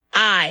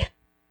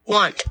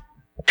want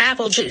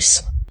apple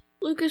juice.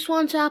 Lucas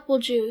wants apple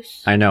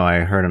juice. I know, I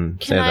heard him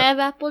say that. Can I have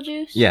apple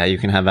juice? Yeah, you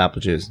can have apple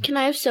juice. Can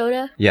I have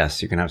soda?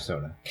 Yes, you can have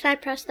soda. Can I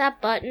press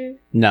that button?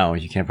 No,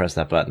 you can't press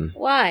that button.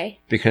 Why?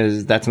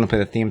 Because that's going to play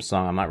the theme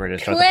song. I'm not ready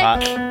to start Click. the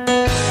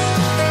pot.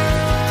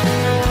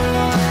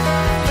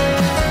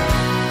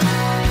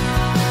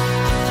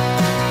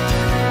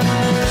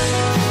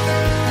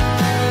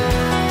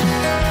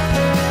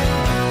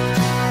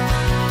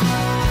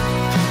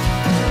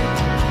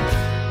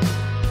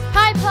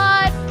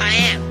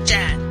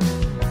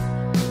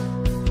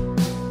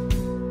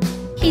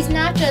 He's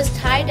not just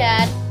Hi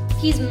Dad,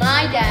 he's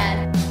my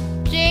dad.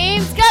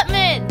 James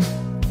Gutman!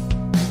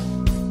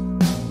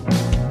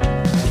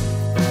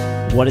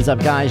 What is up,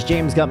 guys?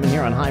 James Gutman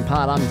here on Hi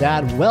Pod. I'm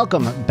Dad.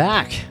 Welcome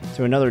back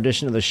to another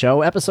edition of the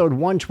show, episode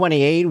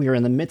 128. We are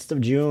in the midst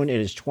of June. It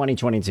is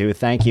 2022.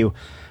 Thank you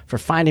for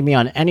finding me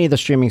on any of the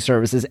streaming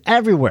services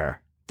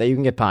everywhere that you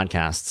can get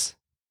podcasts.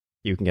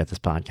 You can get this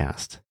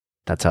podcast.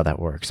 That's how that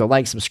works. So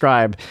like,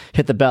 subscribe,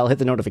 hit the bell, hit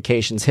the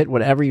notifications, hit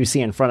whatever you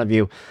see in front of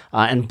you,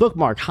 and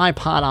bookmark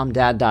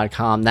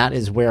highpodomdad.com. That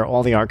is where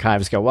all the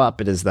archives go up.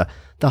 It is the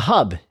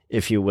hub,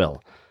 if you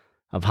will,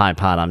 of Hi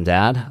Pod I'm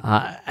Dad.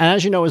 And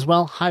as you know as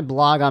well,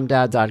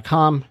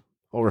 hiblogomdad.com.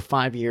 Over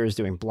 5 years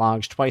doing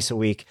blogs twice a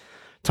week.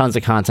 Tons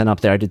of content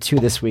up there. I did 2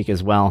 this week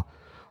as well.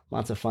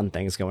 Lots of fun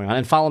things going on.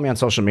 And follow me on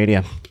social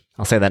media.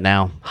 I'll say that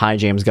now. Hi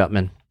James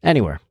Gutman.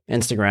 Anywhere.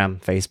 Instagram,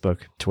 Facebook,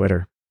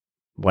 Twitter,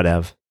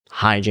 whatever.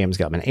 Hi, James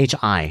Gutman.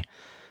 H-I,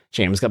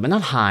 James Gutman.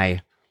 Not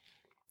hi,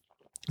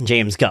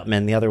 James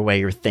Gutman, the other way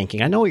you're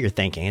thinking. I know what you're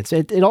thinking.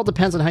 It all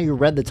depends on how you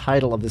read the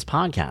title of this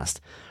podcast.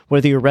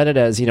 Whether you read it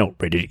as,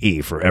 rated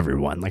E for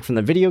everyone. Like from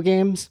the video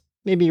games,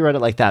 maybe you read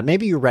it like that.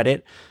 Maybe you read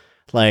it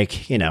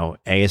like, A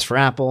is for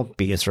Apple,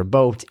 B is for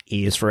boat,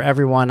 E is for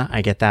everyone.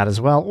 I get that as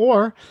well.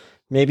 Or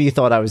maybe you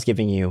thought I was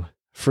giving you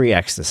free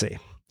ecstasy.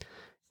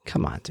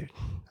 Come on,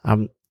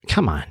 dude.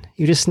 Come on,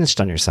 you just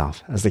snitched on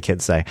yourself, as the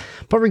kids say.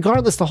 But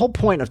regardless, the whole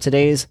point of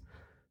today's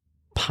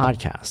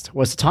podcast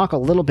was to talk a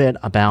little bit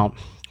about,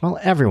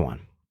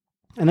 everyone.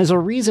 And there's a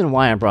reason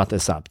why I brought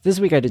this up. This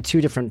week I did 2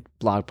 different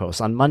blog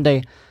posts. On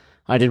Monday,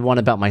 I did one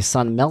about my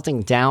son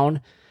melting down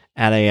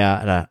at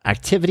an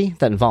activity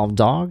that involved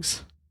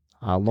dogs.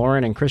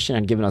 Lauren and Christian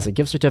had given us a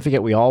gift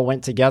certificate. We all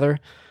went together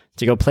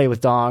to go play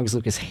with dogs.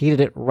 Lucas hated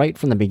it right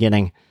from the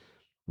beginning.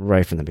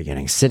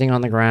 Sitting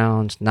on the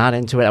ground, not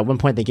into it. At one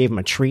point, they gave him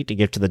a treat to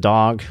give to the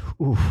dog.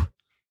 Ooh,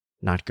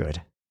 not good.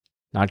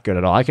 Not good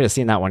at all. I could have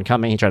seen that one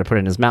coming. He tried to put it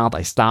in his mouth.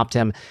 I stopped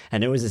him,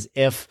 and it was as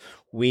if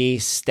we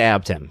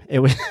stabbed him. It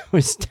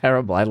was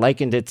terrible. I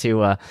likened it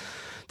to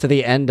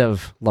the end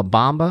of La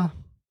Bamba,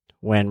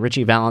 when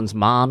Richie Valens'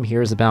 mom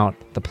hears about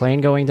the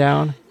plane going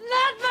down.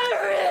 Not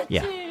my Richie!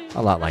 Yeah,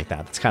 a lot like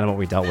that. That's kind of what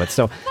we dealt with.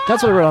 So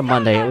that's what I wrote on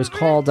Monday. It was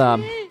called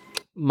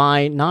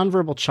My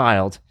Nonverbal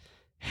Child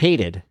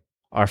Hated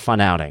Our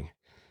Fun Outing,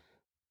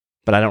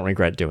 but I don't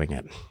regret doing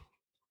it.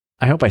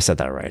 I hope I said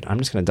that right. I'm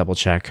just going to double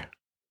check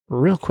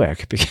real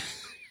quick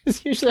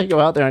because usually I go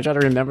out there and I try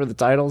to remember the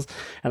titles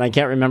and I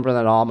can't remember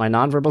that all. My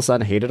nonverbal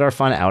son hated our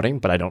fun outing,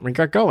 but I don't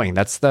regret going.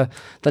 That's the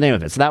name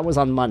of it. So that was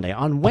on Monday.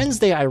 On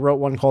Wednesday, I wrote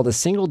one called A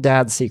Single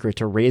Dad's Secret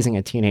to Raising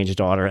a Teenage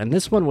Daughter, and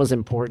this one was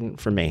important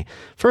for me.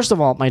 First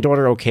of all, my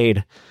daughter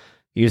okayed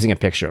using a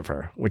picture of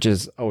her, which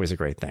is always a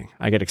great thing.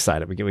 I get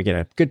excited. We get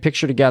a good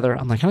picture together.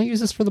 I'm like, can I use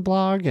this for the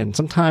blog? And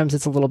sometimes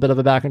it's a little bit of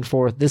a back and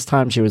forth. This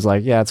time she was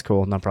like, yeah, it's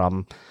cool. No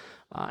problem.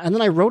 And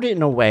then I wrote it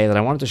in a way that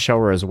I wanted to show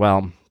her as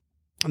well,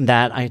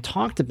 that I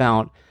talked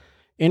about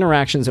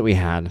interactions that we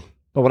had.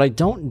 But what I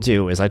don't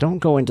do is I don't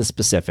go into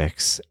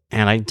specifics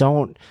and I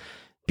don't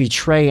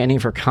betray any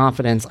of her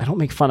confidence. I don't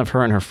make fun of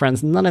her and her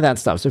friends, none of that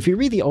stuff. So if you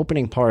read the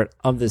opening part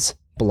of this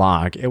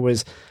blog, it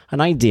was an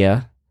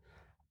idea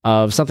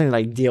of something that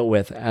I deal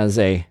with as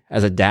a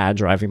dad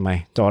driving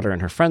my daughter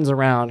and her friends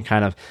around,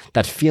 kind of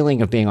that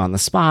feeling of being on the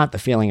spot, the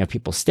feeling of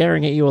people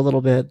staring at you a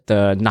little bit,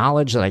 the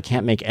knowledge that I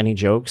can't make any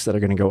jokes that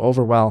are going to go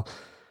over well.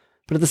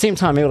 But at the same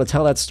time, I'm able to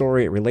tell that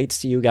story. It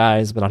relates to you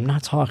guys, but I'm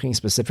not talking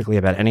specifically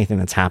about anything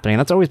that's happening.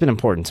 That's always been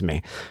important to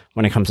me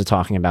when it comes to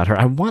talking about her.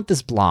 I want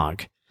this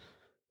blog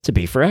to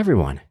be for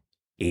everyone,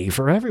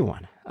 for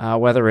everyone,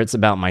 whether it's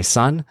about my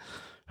son,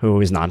 who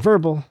is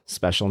nonverbal,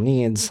 special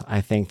needs.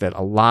 I think that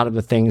a lot of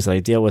the things that I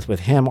deal with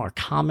him are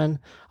common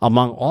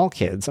among all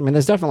kids. I mean,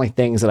 there's definitely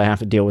things that I have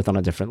to deal with on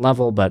a different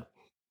level, but,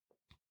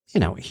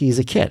 he's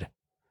a kid.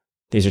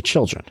 These are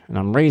children, and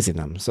I'm raising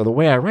them. So the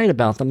way I write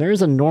about them, there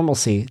is a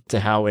normalcy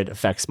to how it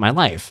affects my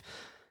life.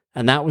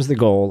 And that was the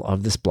goal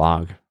of this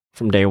blog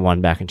from day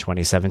one back in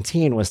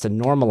 2017, was to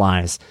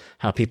normalize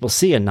how people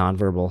see a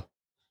nonverbal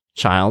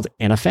child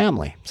in a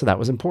family. So that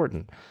was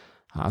important.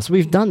 So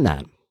we've done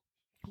that.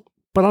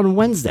 But on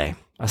Wednesday,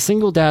 A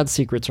Single Dad's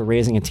Secret to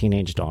Raising a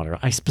Teenage Daughter,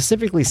 I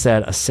specifically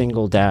said a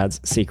single dad's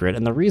secret.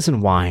 And the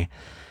reason why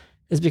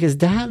is because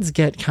dads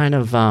get kind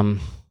of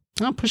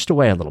pushed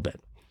away a little bit.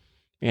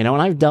 And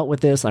I've dealt with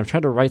this. I've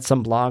tried to write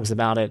some blogs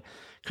about it,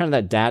 kind of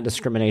that dad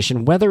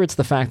discrimination, whether it's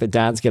the fact that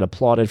dads get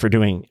applauded for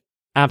doing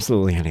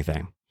absolutely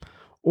anything,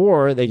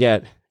 or they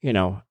get,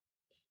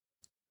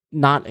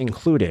 not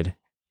included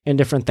in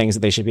different things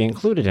that they should be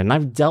included in. And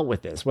I've dealt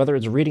with this, whether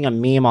it's reading a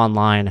meme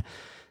online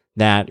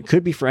that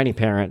could be for any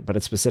parent, but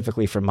it's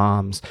specifically for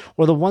moms,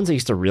 or the ones that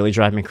used to really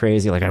drive me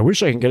crazy, like, I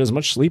wish I can get as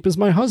much sleep as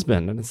my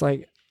husband. And it's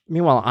like,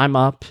 meanwhile, I'm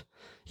up.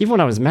 Even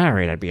when I was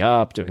married, I'd be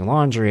up doing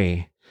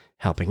laundry,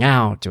 helping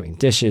out, doing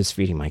dishes,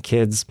 feeding my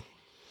kids.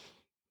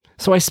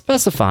 So I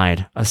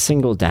specified a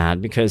single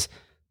dad because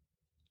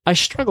I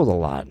struggled a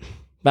lot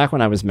back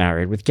when I was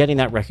married with getting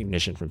that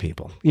recognition from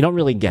people. You don't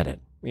really get it.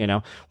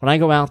 When I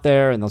go out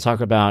there and they'll talk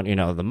about,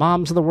 the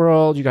moms of the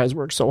world, you guys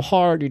work so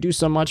hard, you do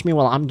so much.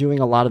 Meanwhile, I'm doing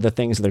a lot of the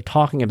things that they're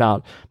talking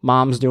about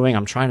moms doing.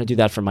 I'm trying to do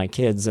that for my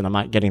kids, and I'm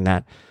not getting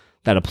that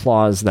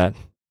applause that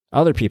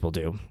other people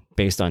do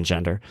based on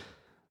gender.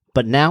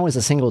 But now as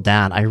a single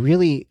dad, I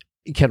really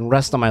can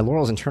rest on my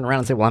laurels and turn around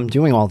and say, well, I'm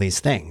doing all these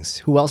things.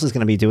 Who else is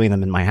going to be doing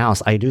them in my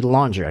house? I do the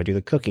laundry. I do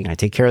the cooking. I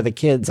take care of the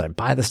kids. I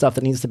buy the stuff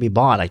that needs to be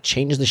bought. I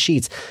change the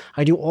sheets.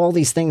 I do all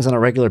these things on a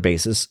regular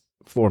basis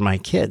for my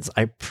kids.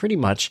 I pretty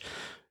much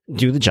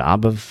do the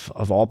job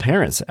of all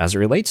parents as it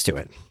relates to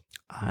it.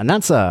 And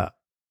that's a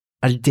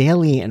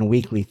daily and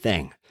weekly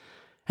thing.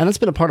 And that's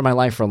been a part of my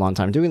life for a long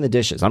time, doing the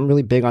dishes. I'm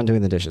really big on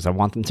doing the dishes. I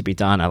want them to be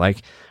done. I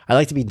like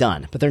to be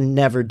done, but they're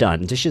never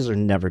done. Dishes are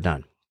never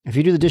done. If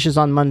you do the dishes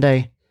on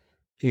Monday,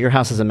 your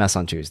house is a mess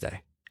on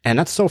Tuesday. And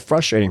that's so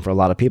frustrating for a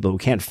lot of people who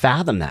can't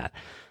fathom that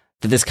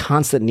this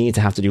constant need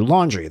to have to do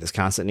laundry, this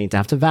constant need to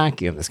have to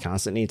vacuum, this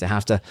constant need to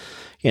have to,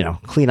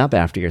 clean up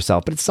after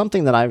yourself. But it's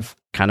something that I've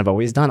kind of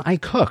always done. I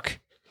cook.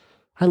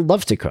 I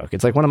love to cook.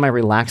 It's like one of my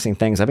relaxing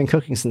things. I've been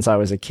cooking since I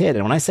was a kid.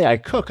 And when I say I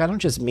cook, I don't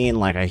just mean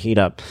like I heat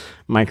up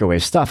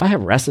microwave stuff. I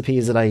have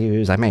recipes that I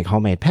use. I make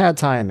homemade pad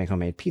thai. I make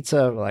homemade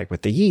pizza, like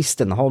with the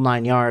yeast and the whole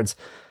 9 yards.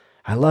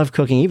 I love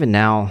cooking. Even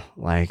now,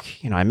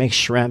 I make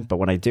shrimp, but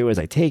what I do is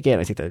I take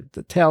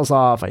the tails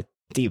off, I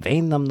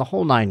devein them, the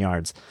whole 9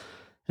 yards,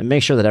 and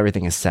make sure that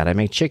everything is set. I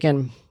make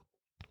chicken.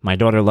 My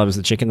daughter loves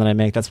the chicken that I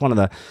make. That's one of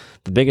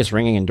the biggest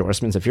ringing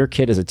endorsements. If your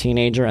kid is a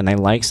teenager and they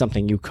like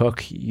something you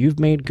cook, you've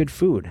made good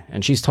food.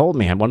 And she's told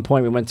me, at one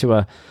point we went to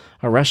a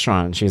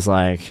restaurant and she's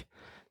like,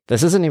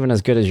 this isn't even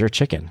as good as your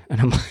chicken.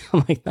 And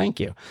I'm like, thank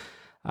you.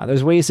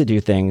 There's ways to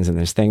do things, and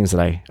there's things that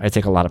I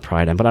take a lot of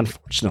pride in. But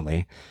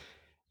unfortunately,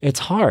 it's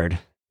hard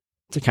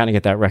to kind of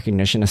get that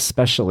recognition,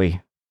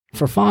 especially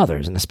for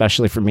fathers and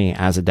especially for me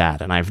as a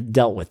dad. And I've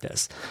dealt with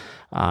this.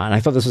 And I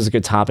thought this was a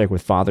good topic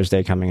with Father's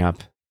Day coming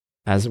up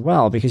as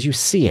well, because you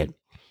see it.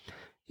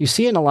 You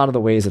see it in a lot of the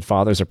ways that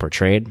fathers are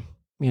portrayed.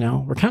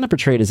 We're kind of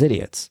portrayed as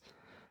idiots.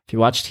 If you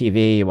watch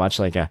TV, you watch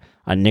like a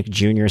Nick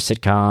Jr.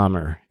 sitcom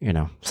or,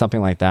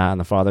 something like that. And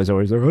the father's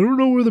always like, I don't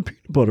know where the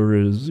peanut butter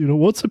is.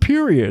 What's a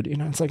period?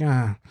 It's like,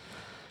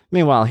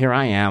 Meanwhile, here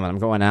I am, and I'm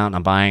going out and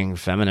I'm buying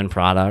feminine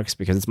products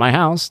because it's my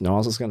house. No one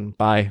else is going to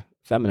buy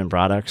feminine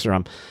products, or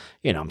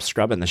I'm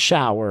scrubbing the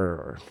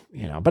shower,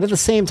 but at the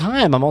same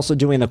time, I'm also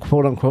doing the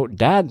quote unquote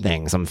dad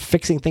things. I'm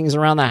fixing things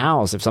around the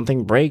house. If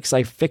something breaks,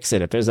 I fix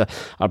it. If there's a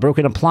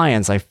broken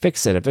appliance, I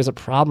fix it. If there's a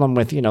problem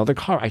with, the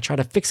car, I try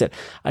to fix it.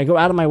 I go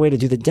out of my way to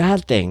do the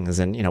dad things,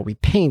 and, we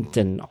paint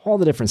and all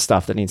the different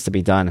stuff that needs to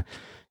be done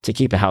to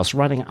keep a house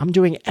running. I'm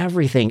doing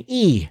everything,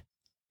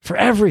 for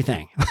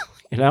everything,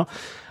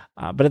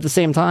 but at the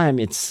same time,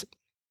 it's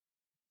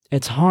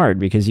hard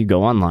because you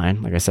go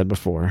online, like I said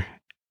before,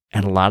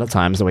 and a lot of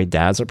times the way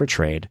dads are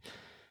portrayed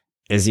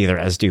is either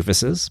as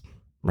doofuses,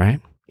 right?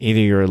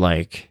 Either you're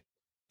like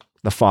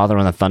the father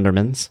on the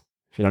Thundermans.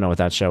 If you don't know what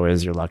that show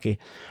is, you're lucky.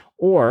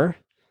 Or,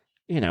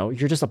 you're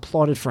just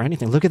applauded for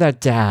anything. Look at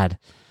that dad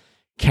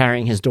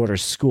carrying his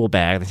daughter's school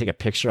bag. They take a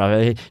picture of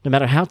it. No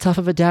matter how tough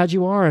of a dad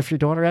you are, if your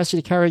daughter asks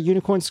you to carry a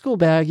unicorn school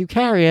bag, you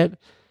carry it.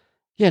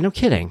 Yeah, no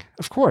kidding.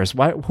 Of course.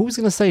 Why? Who's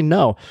going to say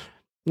no?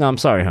 No, I'm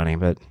sorry, honey,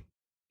 but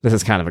this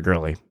is kind of a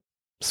girly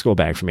school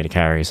bag for me to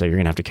carry, so you're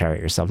going to have to carry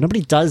it yourself.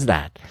 Nobody does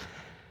that.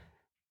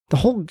 The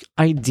whole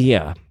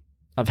idea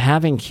of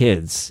having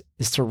kids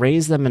is to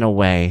raise them in a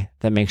way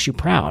that makes you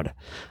proud.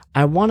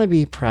 I want to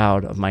be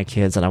proud of my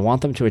kids, and I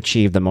want them to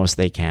achieve the most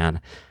they can.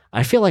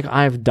 I feel like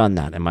I've done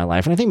that in my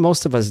life, and I think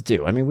most of us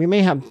do. I mean, we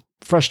may have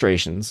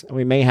frustrations, and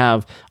we may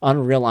have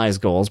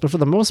unrealized goals, but for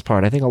the most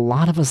part, I think a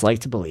lot of us like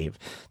to believe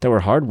that we're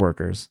hard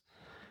workers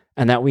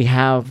and that we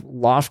have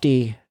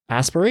lofty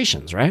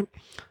aspirations, right?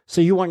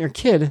 So you want your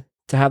kid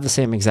to have the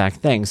same exact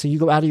thing. So you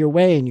go out of your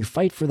way and you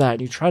fight for that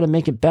and you try to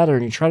make it better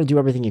and you try to do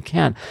everything you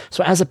can.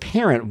 So as a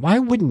parent, why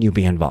wouldn't you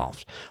be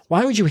involved?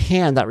 Why would you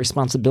hand that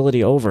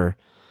responsibility over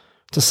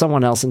to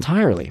someone else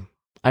entirely?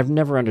 I've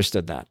never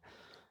understood that.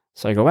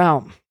 So I go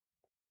out,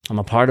 I'm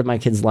a part of my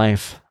kid's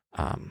life.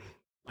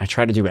 I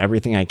try to do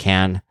everything I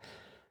can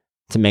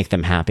to make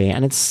them happy.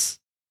 And it's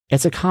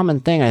a common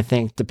thing, I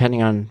think,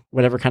 depending on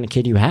whatever kind of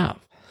kid you have.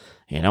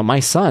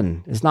 My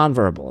son is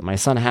nonverbal. My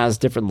son has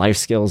different life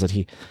skills that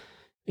he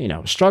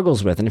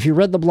struggles with. And if you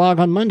read the blog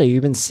on Monday, you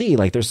even see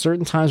there's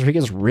certain times where he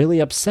gets really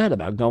upset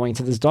about going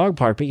to this dog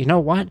park. But you know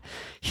what?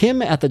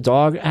 Him at the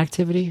dog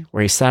activity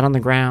where he sat on the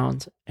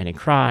ground and he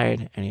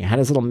cried and he had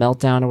his little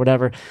meltdown or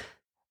whatever,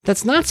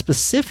 that's not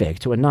specific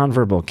to a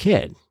nonverbal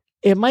kid.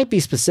 It might be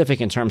specific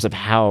in terms of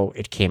how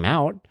it came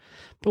out,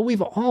 But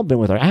we've all been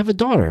with her. I have a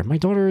daughter. My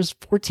daughter is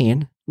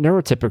 14,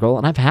 neurotypical,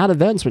 and I've had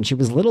events when she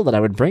was little that I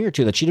would bring her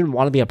to that she didn't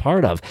want to be a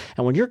part of.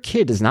 And when your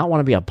kid does not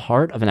want to be a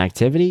part of an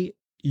activity,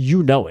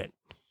 you know it.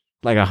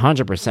 Like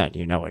 100%,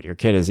 you know it. Your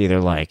kid is either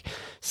like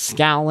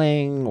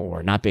scowling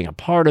or not being a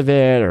part of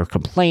it or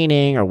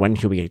complaining or when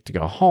can we get to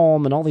go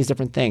home and all these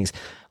different things.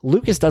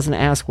 Lucas doesn't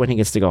ask when he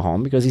gets to go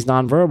home because he's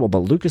nonverbal, but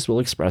Lucas will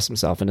express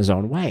himself in his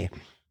own way.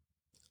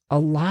 A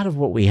lot of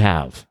what we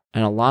have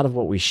and a lot of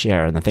what we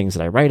share and the things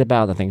that I write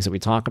about, the things that we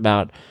talk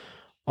about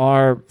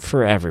are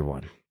for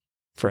everyone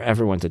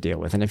to deal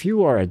with. And if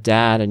you are a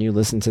dad and you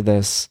listen to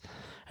this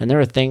and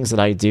there are things that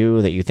I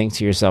do that you think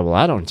to yourself, well,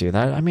 I don't do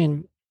that. I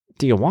mean,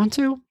 do you want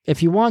to?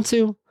 If you want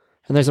to,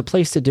 and there's a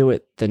place to do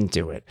it, then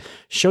do it.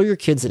 Show your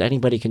kids that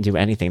anybody can do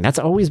anything. That's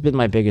always been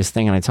my biggest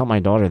thing. And I tell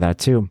my daughter that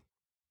too.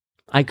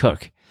 I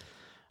cook.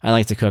 I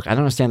like to cook. I don't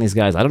understand these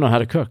guys. I don't know how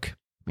to cook.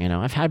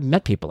 I've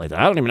met people like that.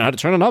 I don't even know how to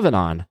turn an oven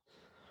on.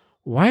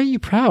 Why are you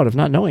proud of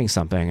not knowing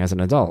something as an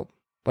adult?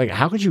 Like,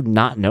 how could you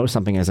not know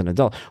something as an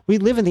adult? We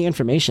live in the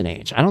information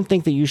age. I don't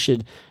think that you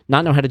should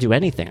not know how to do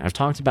anything. I've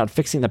talked about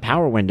fixing the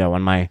power window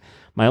on my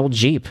old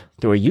Jeep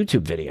through a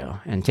YouTube video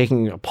and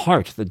taking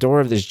apart the door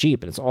of this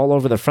Jeep, and it's all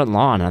over the front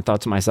lawn. And I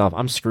thought to myself,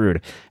 I'm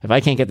screwed. If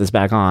I can't get this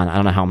back on, I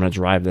don't know how I'm going to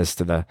drive this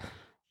to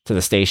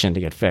the station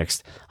to get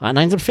fixed. And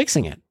I ended up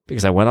fixing it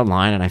because I went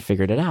online and I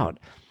figured it out.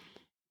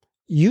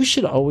 You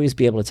should always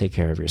be able to take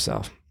care of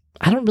yourself.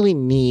 I don't really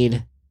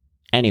need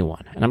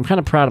anyone. And I'm kind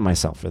of proud of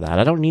myself for that.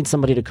 I don't need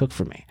somebody to cook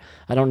for me.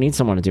 I don't need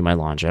someone to do my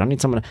laundry. I don't need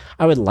someone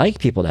I would like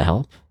people to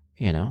help,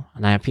 and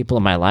I have people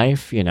in my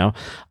life,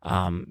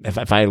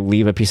 if I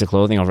leave a piece of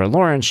clothing over at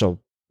Lauren,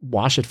 she'll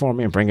wash it for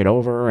me and bring it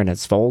over and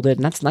it's folded.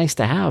 And that's nice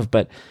to have.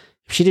 But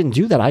if she didn't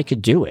do that, I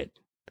could do it.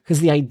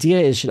 Because the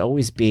idea should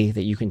always be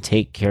that you can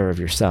take care of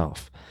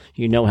yourself.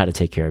 You know how to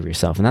take care of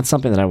yourself. And that's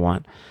something that I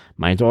want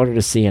my daughter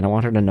to see. And I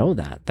want her to know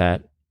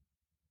that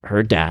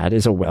her dad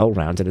is a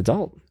well-rounded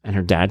adult and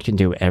her dad can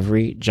do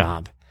every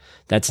job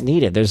that's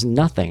needed. There's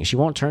nothing. She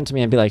won't turn to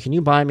me and be like, can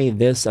you buy me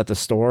this at the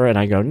store? And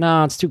I go,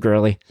 no, it's too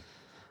girly.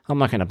 I'm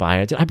not going to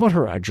buy it. I bought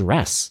her a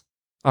dress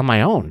on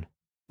my own.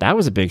 That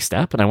was a big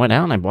step. And I went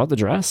out and I bought the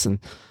dress and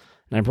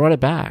I brought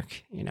it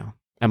back.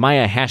 Am I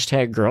a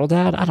hashtag girl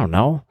dad? I don't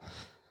know.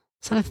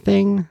 Is that a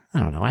thing? I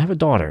don't know. I have a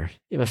daughter.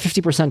 You have a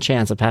 50%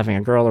 chance of having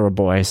a girl or a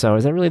boy. So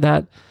is that really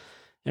that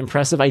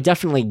impressive? I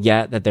definitely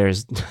get that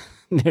there's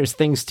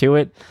things to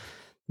it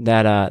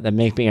that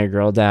make being a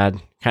girl dad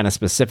kind of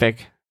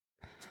specific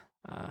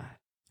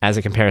as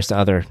it compares to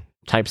other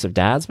types of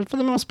dads. But for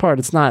the most part,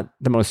 it's not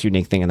the most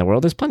unique thing in the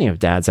world. There's plenty of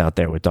dads out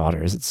there with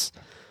daughters. It's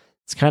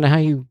kind of how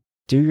you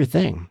do your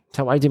thing. It's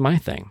how I do my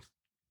thing.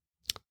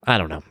 I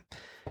don't know.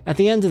 At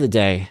the end of the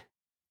day,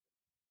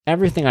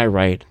 everything I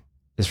write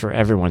is for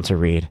everyone to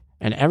read.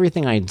 And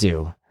everything I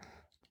do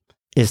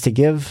is to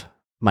give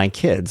my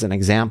kids an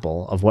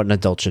example of what an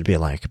adult should be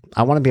like.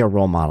 I want to be a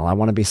role model. I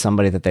want to be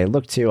somebody that they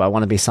look to. I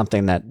want to be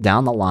something that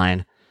down the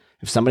line,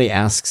 if somebody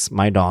asks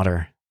my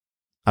daughter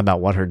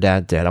about what her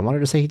dad did, I want her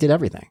to say he did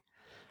everything.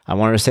 I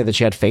want her to say that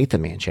she had faith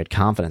in me and she had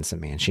confidence in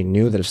me and she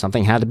knew that if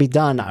something had to be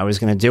done, I was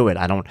going to do it.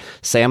 I don't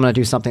say I'm going to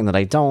do something that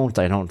I don't.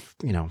 I don't,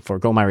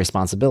 forego my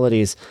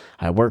responsibilities.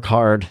 I work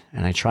hard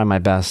and I try my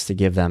best to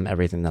give them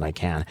everything that I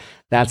can.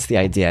 That's the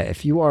idea.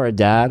 If you are a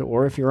dad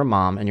or if you're a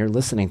mom and you're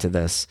listening to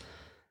this,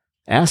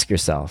 ask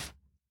yourself,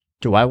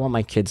 do I want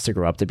my kids to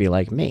grow up to be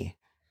like me?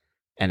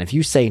 And if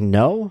you say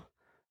no,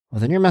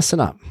 well, then you're messing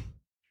up.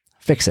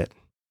 Fix it.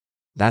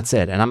 That's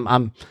it. And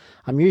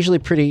I'm usually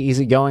pretty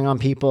easygoing on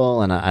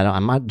people, and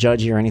I'm not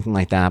judgy or anything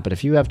like that. But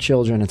if you have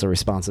children, it's a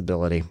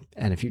responsibility.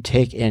 And if you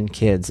take in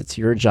kids, it's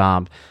your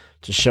job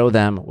to show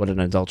them what an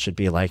adult should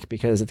be like.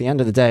 Because at the end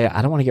of the day,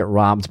 I don't want to get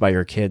robbed by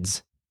your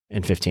kids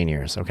in 15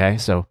 years. Okay,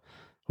 so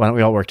why don't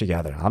we all work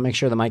together? I'll make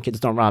sure that my kids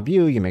don't rob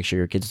you. You make sure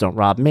your kids don't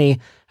rob me.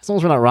 As long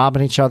as we're not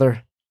robbing each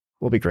other,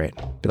 we'll be great.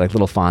 Be like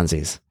little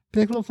Fonzies.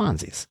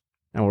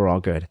 And we're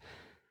all good.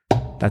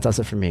 That does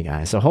it for me,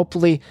 guys. So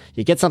hopefully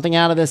you get something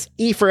out of this.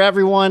 E for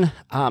everyone.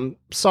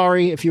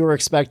 Sorry if you were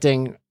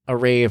expecting a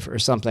rave or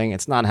something.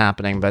 It's not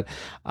happening, but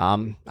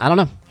I don't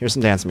know. Here's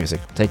some dance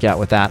music. Take you out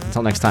with that.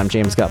 Until next time,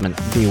 James Gutman.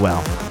 Be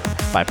well.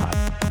 Bye,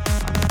 pod.